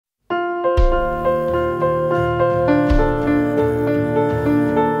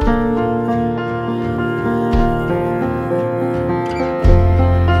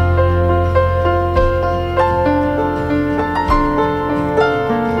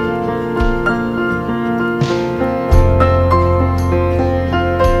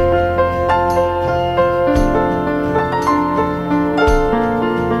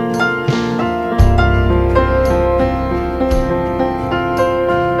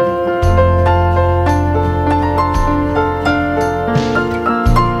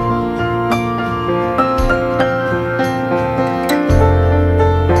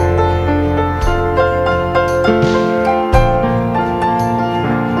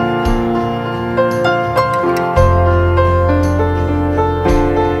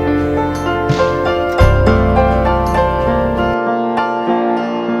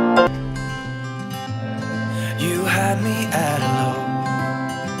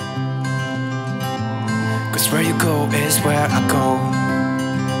'cause where you go is where I go.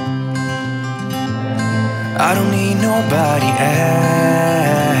 I don't need nobody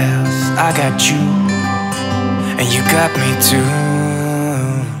else. I got you, and you got me too.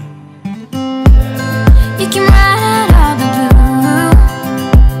 You can ride out of the blue.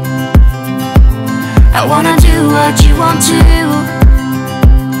 I wanna do what you want to.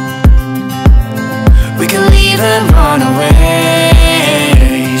 We can leave and run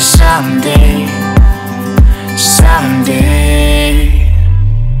away someday, someday.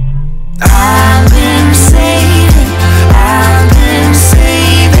 I've been saving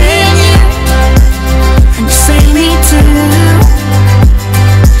you, and you save me too.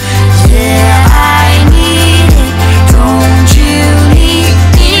 Yeah, I need it, don't you need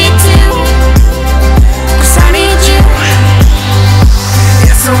me too? 'Cause I need you.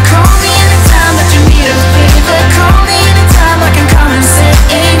 Yeah, so call me anytime that you need a favor. Call me anytime I can come and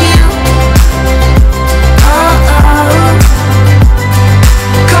save you.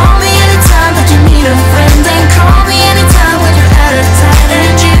 Call me anytime that you need a friend, and call me anytime when you're at a tight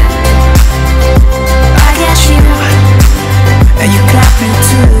end. I got you, and you got me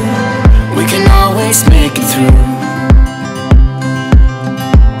too. We can always make it through.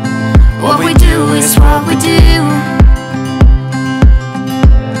 What we do is what we do.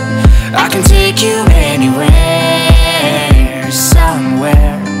 I can take you anywhere,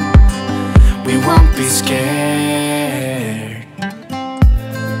 somewhere. We won't be scared.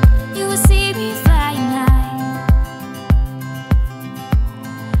 You will see me flying high.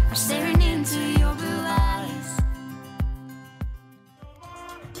 I'm staring into your blue eyes.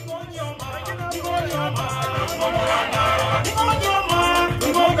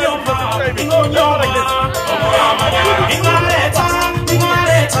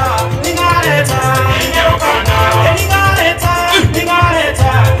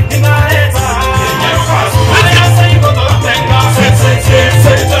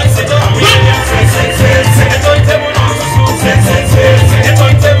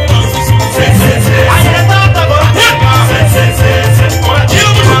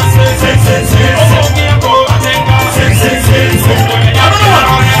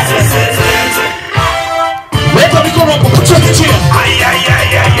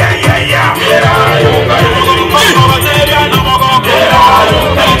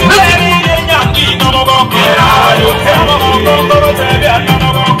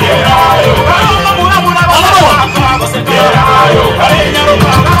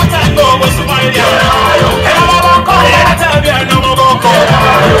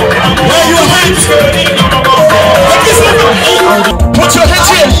 Put your hands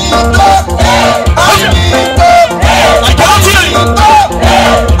here.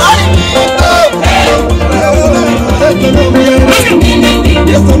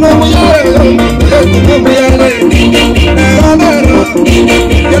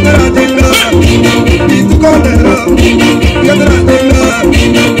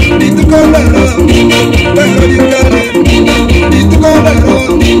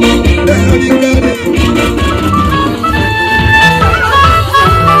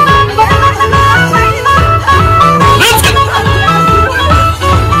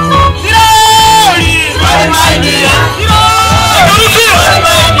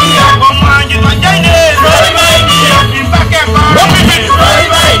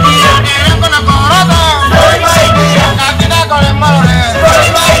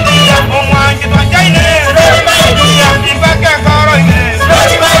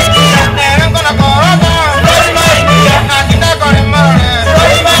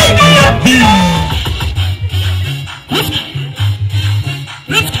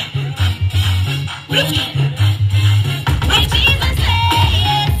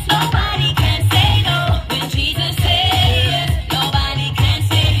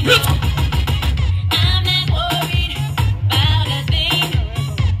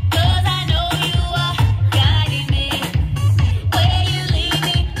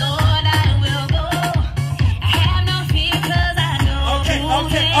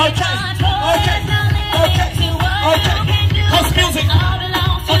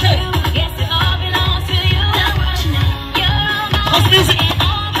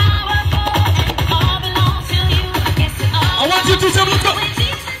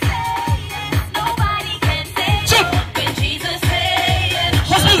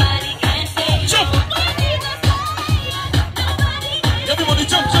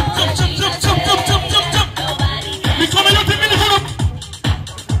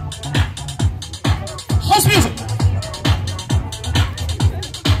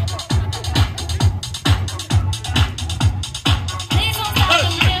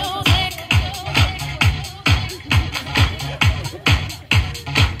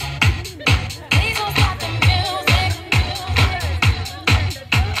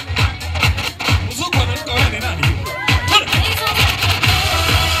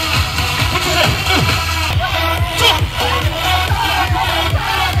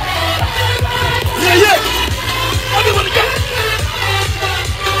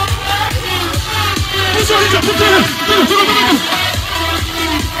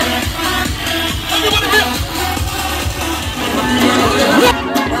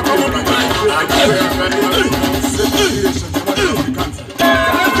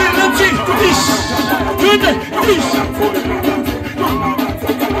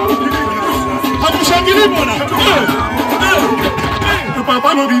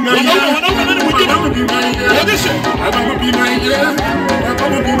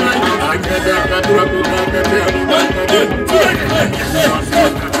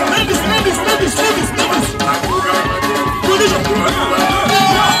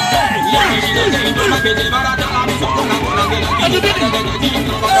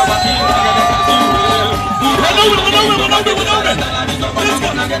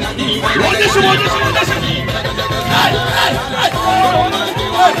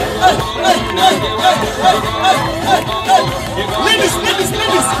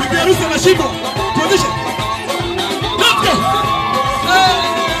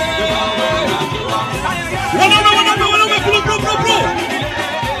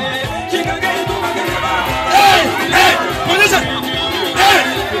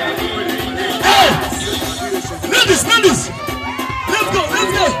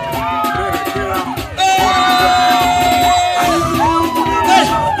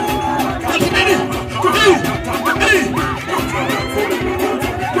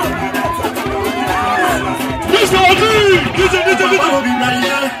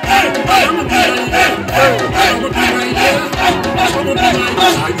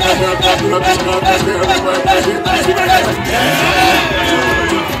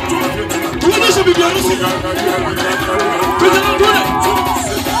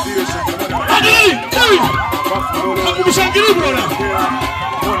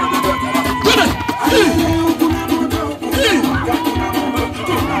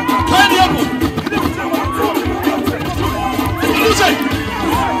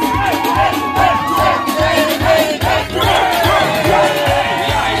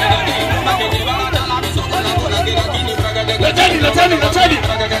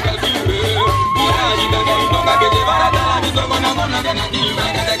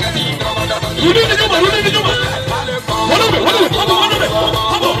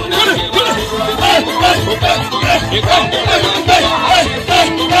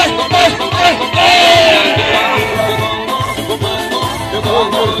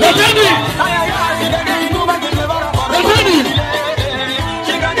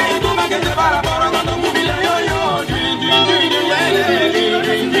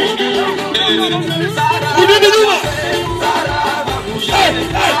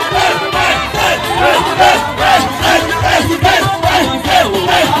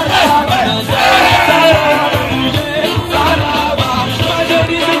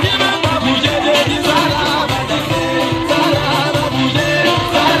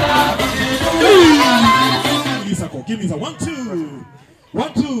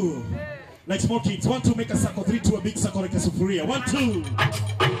 Like small kids, 1, 2, make a circle, 3, 2, a big circle like a sufuria. 1, 2.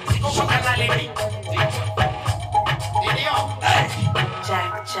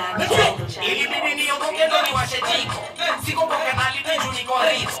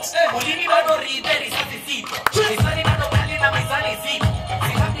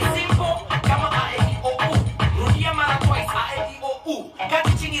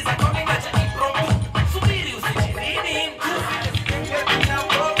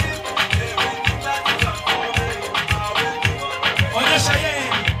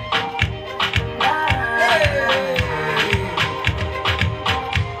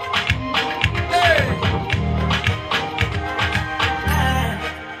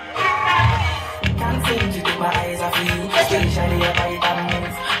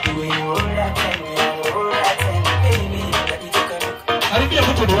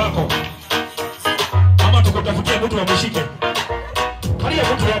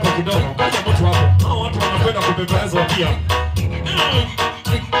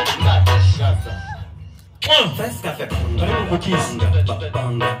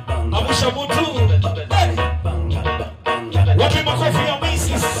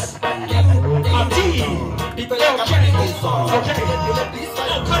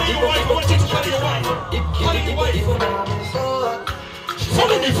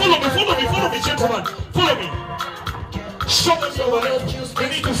 Follow me, gentlemen. Follow me. Show them your wife. They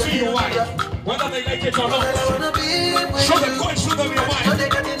need to see your wife, whether they like it or not. Show them, go and show them your wife.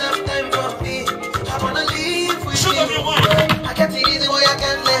 Show them your wife.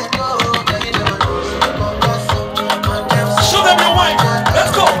 Show them your wife.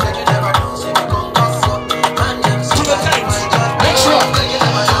 Let's go. To the tent. Make sure.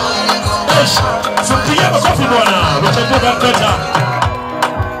 So piano coffee bwana. Watakuwa better.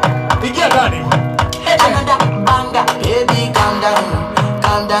 Ingia ndani. Another banger. Baby, calm down.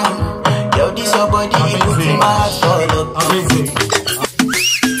 Calm down. Yo, this your body. You put in my heart all up. Amazing.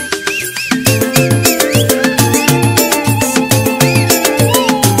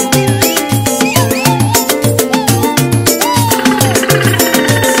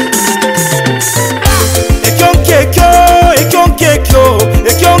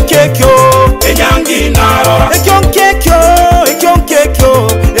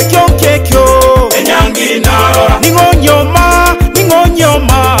 Ningonyoma,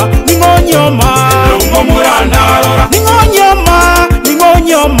 ningonyoma, ningonyoma. Mumurana. Ningonyoma,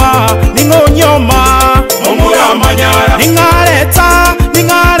 ningonyoma, ningonyoma. Mumuramanyara. Ningareta,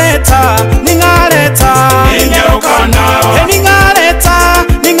 ningareta, ningareta. Ninyarukana. Ningareta,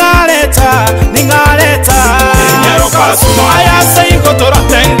 ningareta, ningareta. Ninyaruka suma. Aya seiko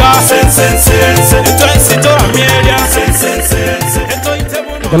toratenga. Sense. Eto tora mielia. Sense.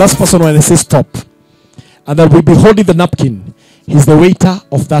 The last person when they say stop, and then we'll be holding the napkin. He's the waiter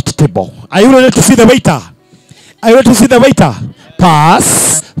of that table. Are you ready to see the waiter? Are you ready to see the waiter?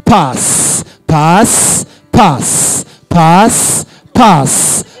 Pass, pass, pass, pass, pass,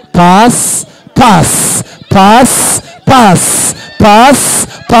 pass, pass, pass, pass, pass, pass,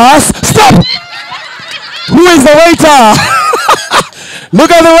 pass. Stop! Who is the waiter?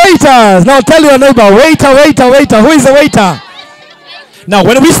 Look at the waiters. Now tell your neighbor, waiter, waiter, waiter. Who is the waiter? Now,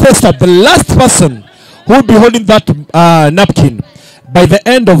 when we say stop, the last person who will be holding that napkin by the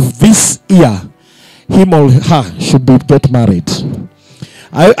end of this year, him or her should be get married.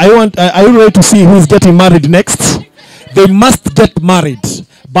 Are you ready to see who is getting married next? They must get married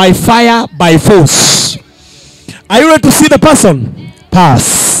by fire, by force. Are you ready to see the person?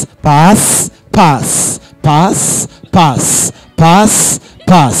 Pass, pass, pass, pass, pass, pass,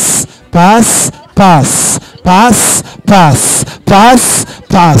 pass, pass, pass, pass, pass,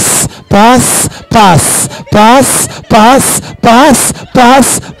 pass, pass, pass, pass, pass, pass, pass,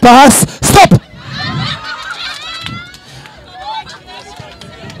 pass, pass. Stop!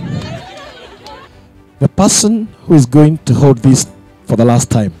 The person who is going to hold this for the last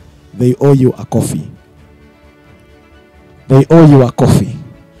time, they owe you a coffee. They owe you a coffee.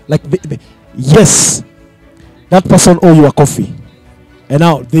 Like, yes, that person owe you a coffee. And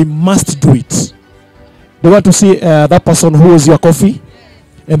now they must do it. They want to see that person who owes you a coffee,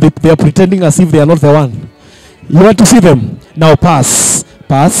 and they are pretending as if they are not the one. You want to see them? Now pass,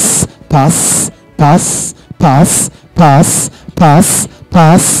 pass, pass, pass, pass, pass, pass,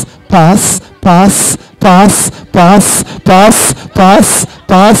 pass, pass, pass, pass, pass, pass, pass,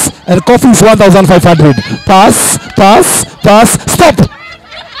 pass, and coffee is 1,500. Pass, pass, pass, stop!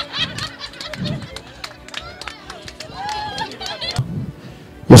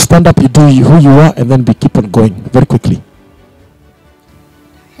 You stand up, you do who you are, and then we keep on going very quickly.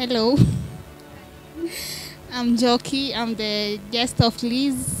 Hello. I'm Joki. I'm the guest of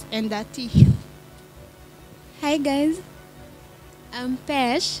Liz and Dati. Hi guys. I'm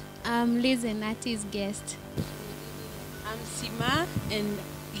Pesh. I'm Liz and Ati's guest. I'm Sima and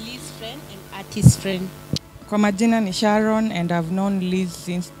Liz's friend and Ati's friend. Kwa majina ni Sharon and I've known Liz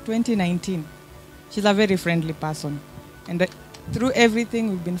since 2019. She's a very friendly person. And through everything,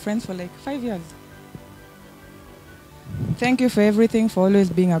 we've been friends for like 5 years. Thank you for everything, for always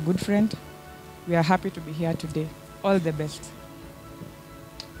being a good friend. We are happy to be here today. All the best.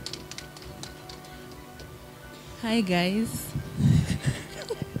 Hi guys.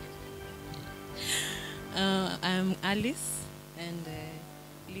 I'm Alice and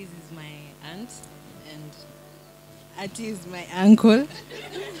Liz is my aunt and Ati is my uncle.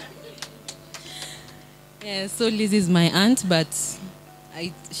 Yeah, so Liz is my aunt, but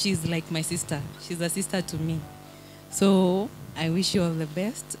she's like my sister. She's a sister to me. So I wish you all the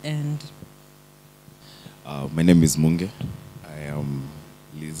best. And my name is Munge. I am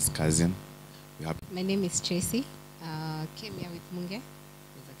Liz's cousin. My name is Tracy. Came here with Munge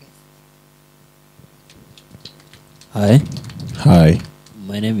as a guest. Hi. Hi.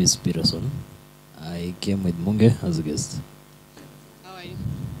 My name is Peterson. I came with Munge as a guest. How are you?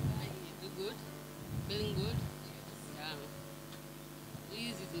 Good? Feeling good?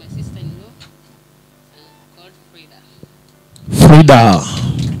 Liz is my sister-in-law called Frida. Frida.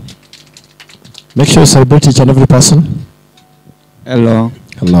 Make sure you celebrate each and every person. Hello.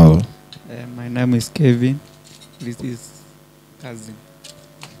 Hello. My name is Kevin. This is cousin.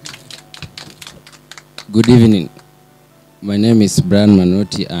 Good evening. My name is Brian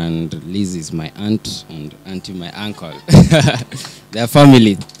Manotti and Liz is my aunt and auntie my uncle. They are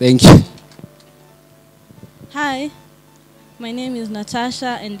family. Thank you. Hi. My name is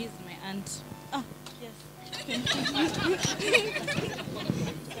Natasha and this is my aunt. Oh, yes.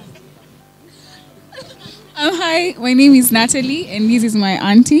 Hi, my name is Natalie and this is my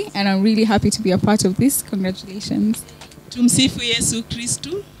auntie and I'm really happy to be a part of this. Congratulations. Tumsifu Yesu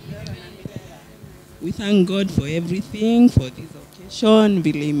Kristu. We thank God for everything, for this occasion,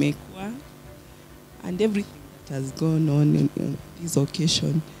 vile imekuwa, and everything that has gone on in this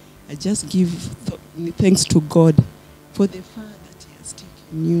occasion. I just give thanks to God for the far that He has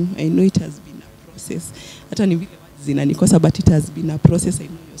taken you. I know it has been a process. Hata ni vile zinanikosa, but it has been a process. I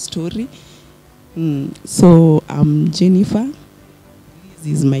know your story. So I'm Jennifer.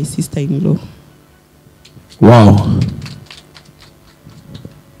 This is my sister-in-law. Wow.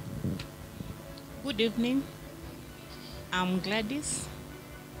 Good evening. I'm Gladys,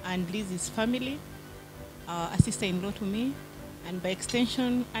 and Liz is family, a sister-in-law to me, and by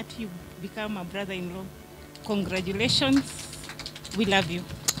extension, at you become a brother-in-law. Congratulations. We love you.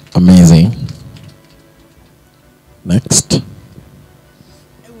 Amazing. Next.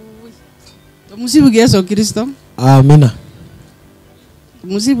 Tumsifu Yesu Kristo. Amina.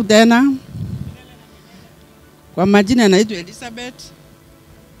 Tumsifu tena. Kwa majina naitwa Elizabeth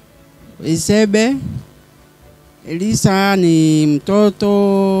Isebe. Elisa ni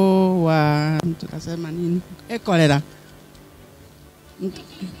mtoto wa tukasema nini? Kolera.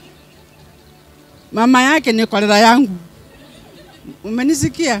 Mama yake ni kolera yangu.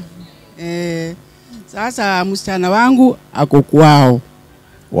 Umenisikia? Sasa msichana wangu ako kwao.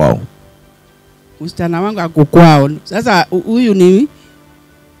 Wow. Msichana wangu ako kwao. Sasa huyu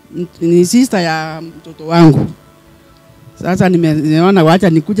ni sister ya mtoto wangu. Sasa nimeona wacha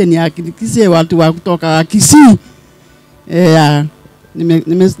nikuje nihakikishe watu wa kutoka Kisii.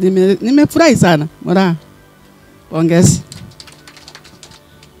 Nimefurahi sana. Mora. Pongezi.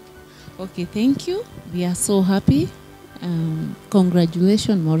 Okay, thank you. We are so happy.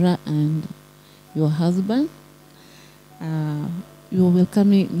 Congratulations, Mora, and your husband. We are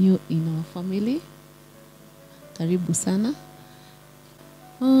welcoming you in our family. Karibu sana.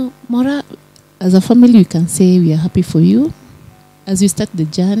 Mora, as a family, we can say we are happy for you. As you start the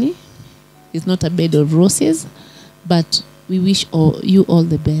journey, it's not a bed of roses, but we wish you all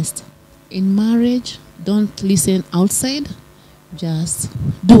the best. In marriage, don't listen outside. Just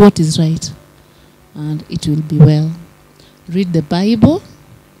do what is right, and it will be well. Read the Bible.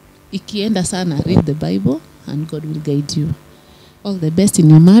 Ikienda sana, read the Bible, and God will guide you. All the best in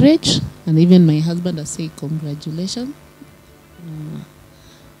your marriage, and even my husband has said congratulations.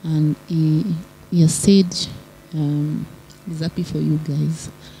 And he has said he's happy for you guys.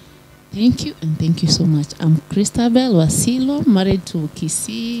 Thank you, and thank you so much. I'm Christabel Wasilo, married to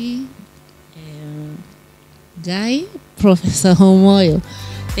Kisii guy, Professor Homoyo.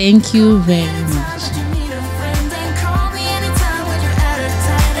 Thank you very much.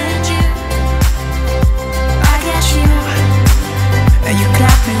 And you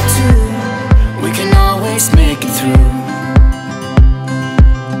got me too. We can always make it through.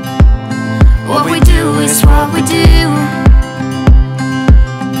 What we do is what we do.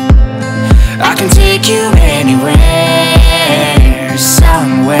 I can take you anywhere,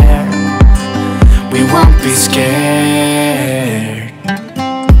 somewhere. We won't be scared.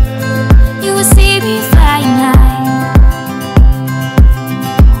 You will see me flying high.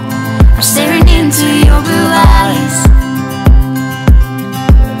 I'm staring into your blue eyes.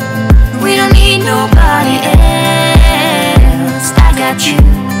 We don't need nobody else. I got you,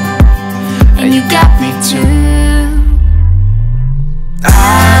 and you got me too.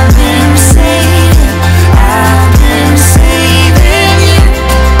 I've been saving you.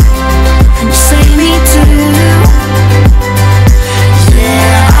 You save me too.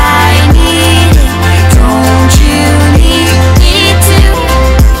 Yeah, I need it. Don't you need me too?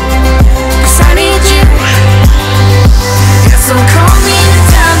 'Cause I need you. Yeah, so call me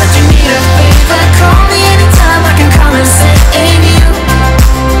anytime that you need a favor. Call me anytime I can come and save you.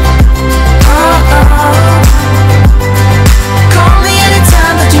 Oh, oh. Call me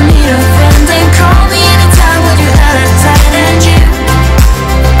anytime that you need a friend. And call me anytime when you're out of time. And you,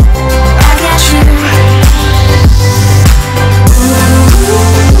 I got you.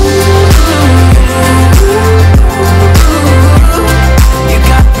 You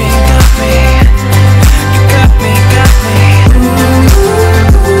got me, got me. You got me, got me.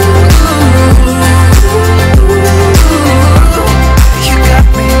 You got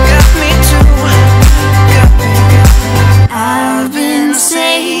me too. Got me, got me.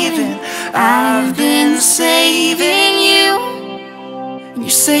 I've been saving you. You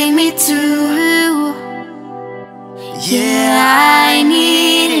save me too. Yeah, I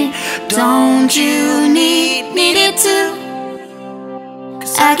need it. Don't you need it too?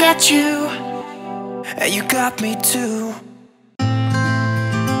 'Cause I got you, and you got me too.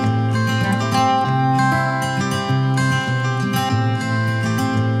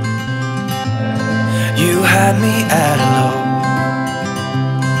 You had me at hello.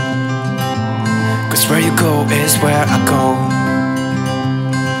 'Cause where you go is where I go.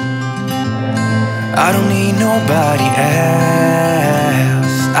 I don't need nobody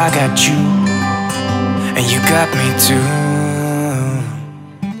else. I got you, and you got me too.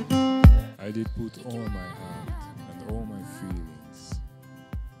 I did put all my heart and all my feelings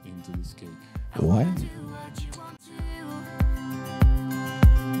into this cake. Why?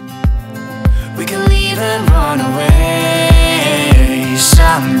 We can leave and run away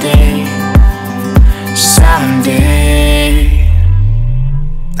someday, someday.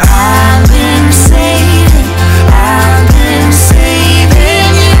 I've been saving you,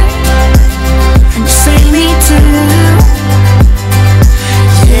 and you save me too.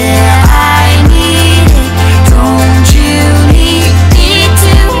 Yeah, I need it, don't you need me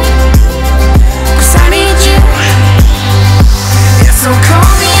too? 'Cause I need you. Yeah, so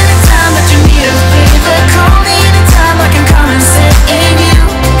call me anytime that you need a favor. Call me anytime I can come and sit in you.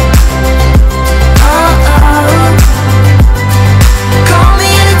 Oh, oh. Call me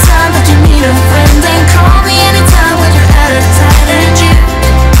anytime that you need a friend. And call me anytime when you're out of time. And you,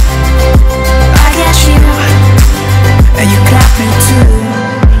 I got you, and you got me too.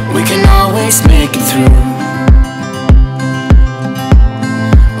 We can always make it through.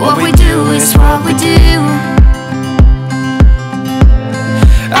 What we do is what we do.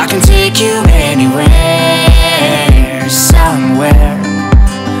 I can take you anywhere, somewhere.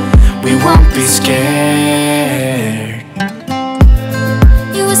 We won't be scared.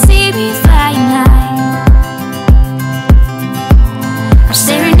 You will see me flying high. I'm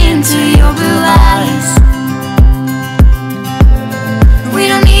staring into your blue eyes. We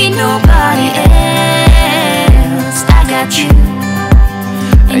don't need nobody else. I got you,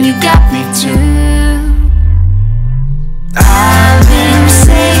 and you got me too. I've been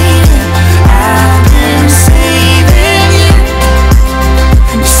saving you,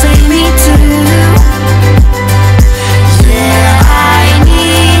 and you save me too. Yeah, I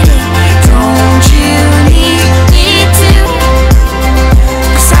need it, don't you need me too?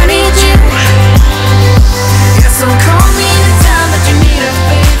 'Cause I need you. Yeah, so call me anytime that you need a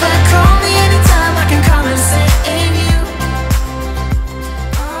favor. Call me anytime I can come and sit in you.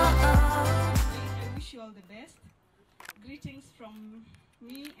 I wish you all the best. Greetings from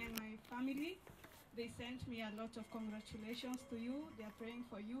me and my family. They sent me a lot of congratulations to you. They are praying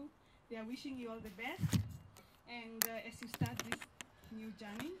for you. They are wishing you all the best. And as you start this new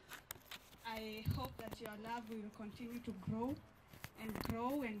journey, I hope that your love will continue to grow and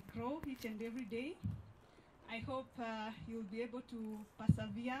grow and grow each and every day. I hope you'll be able to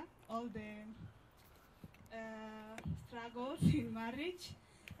persevere all the struggles in marriage.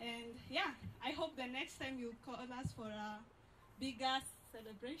 And yeah, I hope the next time you call us for a bigger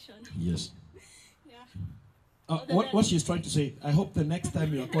celebration. Yes. Yeah. What she's trying to say, I hope the next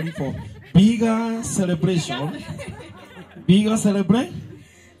time you are calling for bigger celebration, bigger celebration,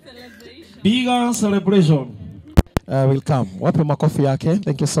 will come. Wape makofi yake.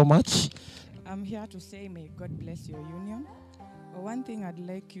 Thank you so much. I'm here to say, may God bless your union. One thing I'd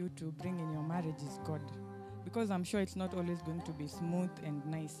like you to bring in your marriage is God. Because I'm sure it's not always going to be smooth and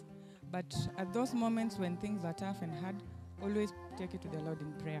nice. But at those moments when things are tough and hard, always take it to the Lord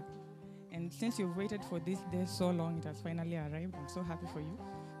in prayer. And since you've waited for this day so long, it has finally arrived. I'm so happy for you.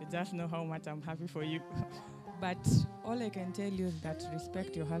 You just know how much I'm happy for you. But all I can tell you is that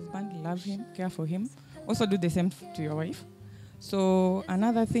respect your husband, love him, care for him. Also do the same to your wife. So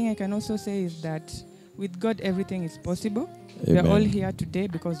another thing I can also say is that with God, everything is possible. Amen. We're all here today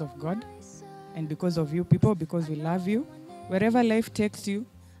because of God and because of you people, because we love you. Wherever life takes you,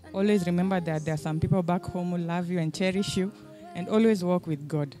 always remember that there are some people back home who love you and cherish you, and always walk with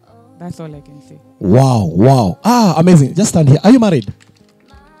God. That's all I can say. Wow. Amazing. Just stand here. Are you married?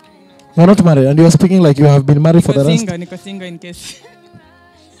 You're not married, and you're speaking like you have been married for the rest. Nico single in case.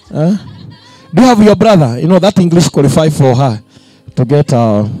 Do you have your brother? You know that English qualified for her to get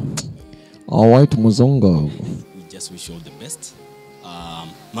a white muzongo. We just wish you all the best.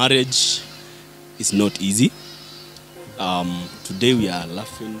 Marriage is not easy. Today we are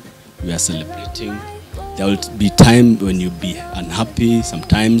laughing, we are celebrating. There will be time when you'll be unhappy.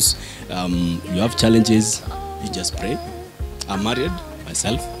 Sometimes you have challenges. You just pray. I'm married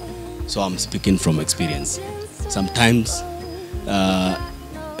myself, so I'm speaking from experience. Sometimes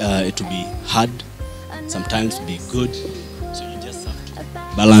it will be hard. Sometimes it will be good. So you just have to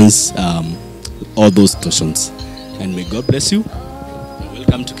balance all those situations. And may God bless you.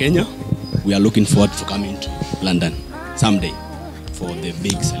 Welcome to Kenya. We are looking forward to coming to London someday for the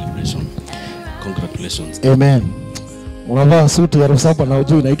big celebration. Congratulations. Amen. Unavaa suti ya Rusapa na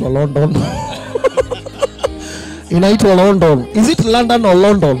ujui inaitwa London. Inaitwa London. Is it London or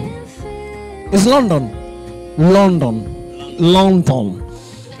London? It's London. London.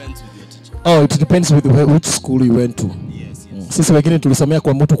 Oh, it depends with which school you went to. Yes. Sisi wengine tulisomea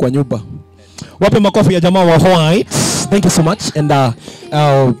kwa mtu kwa nyumba. Wape makofi ya jamaa wa White. Thank you so much, and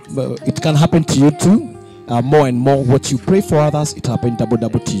it can happen to you too. more and more. What you pray for others, it happens double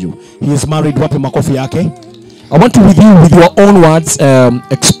to you. He is married. Wapi makofi yake. I want to, with you, with your own words,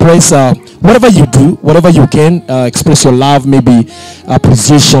 express whatever you do, whatever you can, express your love, maybe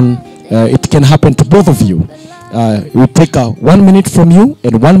appreciation. It can happen to both of you. We take 1 minute from you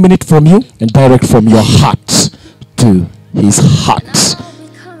and 1 minute from you and direct from your heart to his heart.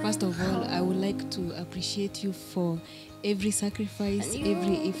 First of all, I would like to appreciate you for every sacrifice,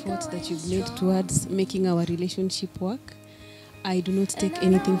 every effort that you've made towards making our relationship work. I do not take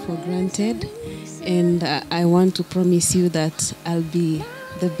anything for granted, and I want to promise you that I'll be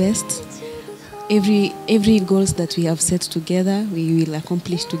the best. Every goals that we have set together, we will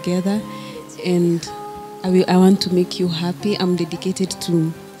accomplish together, and I want to make you happy. I'm dedicated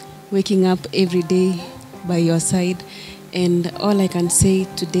to waking up every day by your side, and all I can say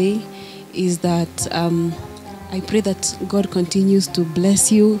today is that I pray that God continues to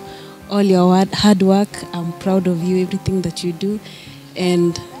bless you, all your hard work. I'm proud of you, everything that you do,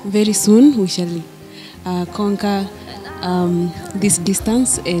 and very soon we shall conquer this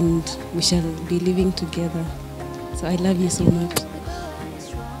distance, and we shall be living together. So I love you so much.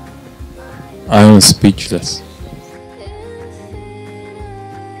 I am speechless.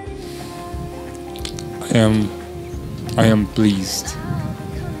 I am pleased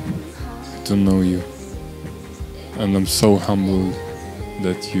to know you, and I'm so humbled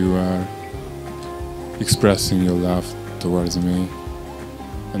that you are expressing your love towards me,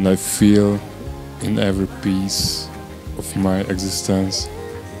 and I feel in every piece of my existence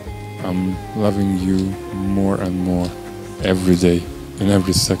I'm loving you more and more every day, in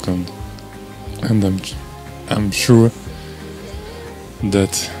every second, and I'm sure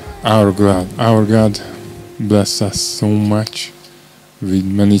that our God bless us so much with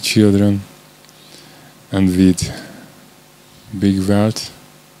many children and with big wealth,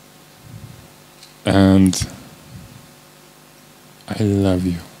 and I love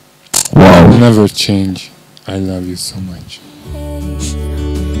you. Wow. Never change. I love you so much.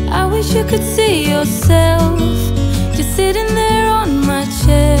 I wish you could see yourself just sitting there on my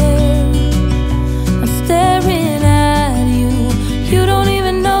chair. I'm staring at you, you don't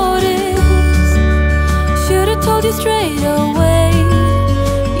even notice. Should've told you straight away,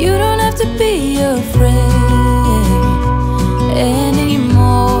 you don't have to be afraid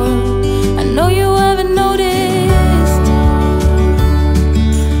anymore. I know you haven't noticed.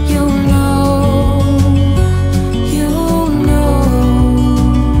 You know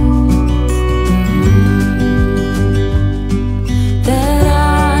that I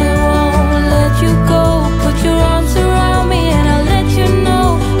won't let you go. Put your arms around me and I'll let you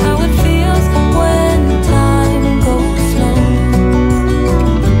know how it feels when time goes slow.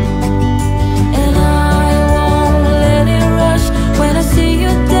 And I won't let it rush when I see you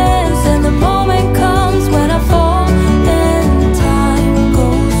dance, and the moment comes when I fall and time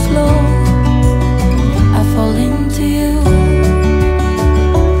goes slow. I fall into you.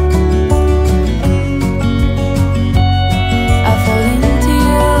 I fall into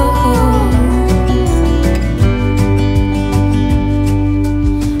you.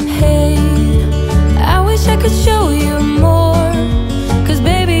 Hey, I wish I could show you more, 'cause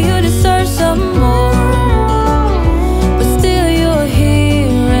baby you deserve some more. But still you're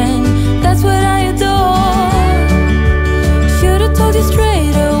here, and that's what I adore. Should've told you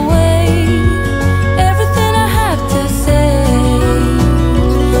straight away everything I have to say,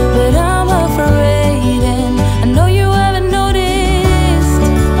 but I'm afraid, and I know you haven't noticed.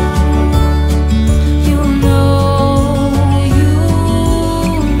 You know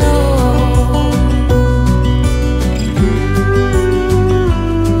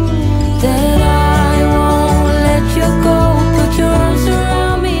that I won't let you go. Put your arms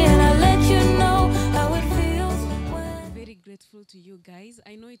around me and I'll let you know how it feels when. Very grateful to you guys.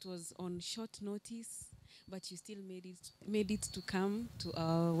 I know it was on short notice, but you still made it to come to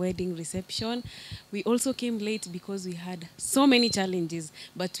our wedding reception. We also came late because we had so many challenges,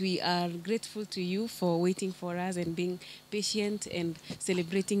 but we are grateful to you for waiting for us and being patient and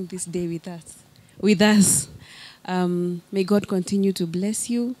celebrating this day with us. May God continue to bless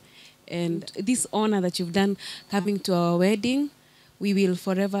you, and this honor that you've done coming to our wedding, we will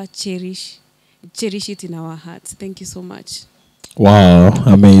forever cherish it in our hearts. Thank you so much. Wow,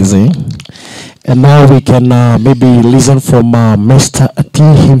 amazing. And now we can maybe listen from Mr. T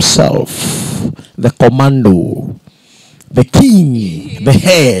himself, the commando, the king, the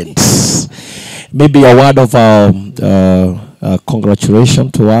head. Maybe a word of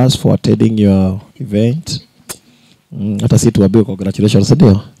congratulations to us for attending your event. Hata si tuwaambie congratulations,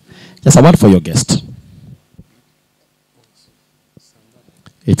 ndio. Just a word for your guest.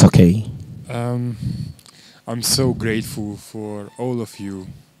 It's okay. I'm so grateful for all of you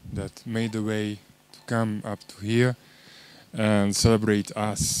that made the way to come up to here and celebrate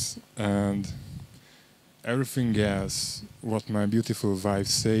us and everything else what my beautiful wife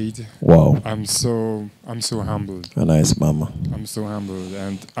said. Wow. I'm so humbled. A nice mama. I'm so humbled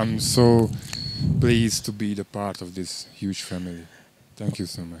and I'm so pleased to be the part of this huge family. Thank you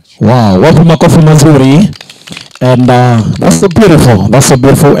so much. Wow, wapi makofi mazuri. And that's so beautiful. That's so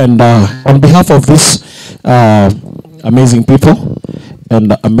beautiful. And on behalf of these amazing people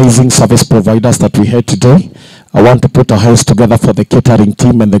and amazing service providers that we had today, I want to put our hands together for the catering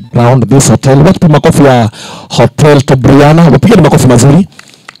team and the ground this hotel. Wapi makofi ya Hotel Tobriana. Wapiga makofi mazuri.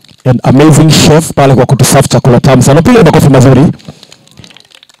 And amazing chef pale kwa kutuserve chakula tamu sana. Wapiga makofi mazuri.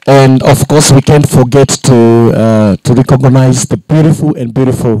 And of course, we can't forget to recognize the beautiful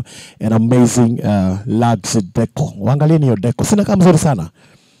and amazing Lags deco. Wangalieni hiyo deco. Sina kama mzuri sana.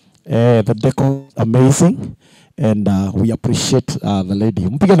 The deco is amazing, and we appreciate the lady.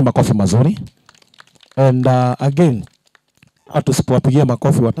 Mpigeni makofi mazuri. And again, tusipowapigia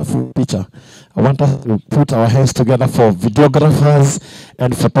makofi watafuta picha. I want us to put our hands together for videographers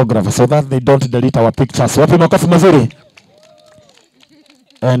and photographers so that they don't delete our pictures. Wapi makofi mazuri.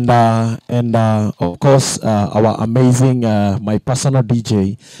 And of course, our amazing, my personal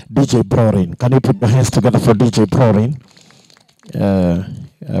DJ Brorin. Can you put your hands together for DJ Brorin?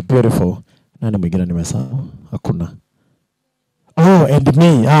 Beautiful. Nani mwingine nimesahau? Hakuna. Oh, and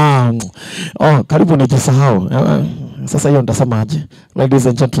me. Karibu nijisahau. Sasa hiyo ndasemaje? Ladies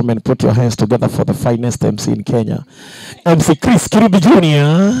and gentlemen, put your hands together for the finest MC in Kenya. MC Chris Kirubi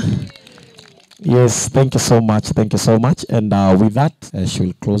Jr. Yes, thank you so much. Thank you so much. And with that, she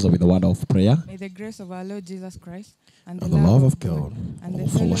will close with a word of prayer. May the grace of our Lord Jesus Christ and the love of God and the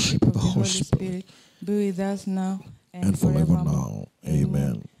fellowship of the Holy Spirit be with us now and forever now.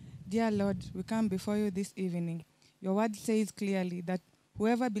 Amen. Dear Lord, we come before you this evening. Your word says clearly that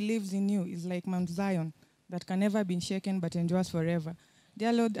whoever believes in you is like Mount Zion that can never be shaken but endures forever.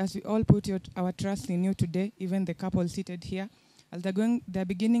 Dear Lord, as we all put our trust in you today, even the couple seated here, as they're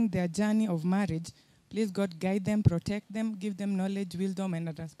beginning their journey of marriage, please God guide them, protect them, give them knowledge, wisdom, and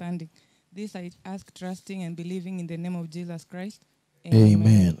understanding. This I ask, trusting and believing in the name of Jesus Christ.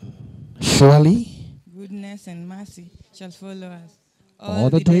 Amen. Surely, goodness and mercy shall follow us all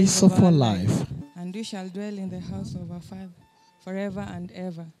the days of our life, and we shall dwell in the house of our Father forever and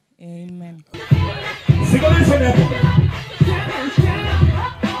ever. Amen. 2.5,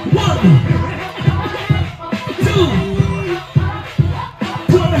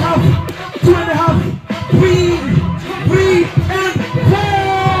 breathe, and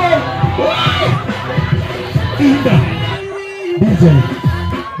pour. DJ,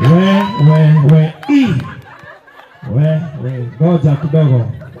 ngoja kidogo.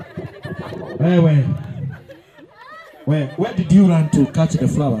 Where did you run to catch the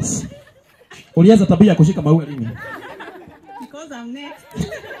flowers? Ulianza tabia kushika maua lini? Because I'm next.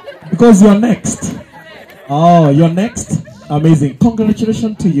 Because you're next. Oh, you're next? Amazing.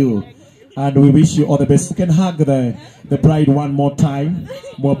 Congratulations to you. And we wish you all the best. You can hug the bride one more time.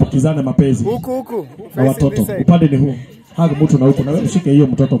 Mwapokizane mapenzi. Huku. Na watoto. Upande ni huu. Hug mtu na huko. Na wewe shike hiyo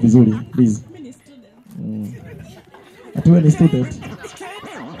mtoto vizuri, please. Ati wewe ni student.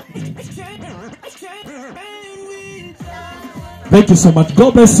 Thank you so much.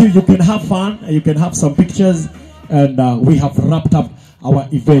 God bless you. You can have fun. You can have some pictures. And we have wrapped up our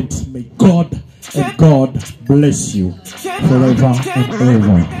event. May God and God bless you forever and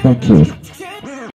ever. Thank you.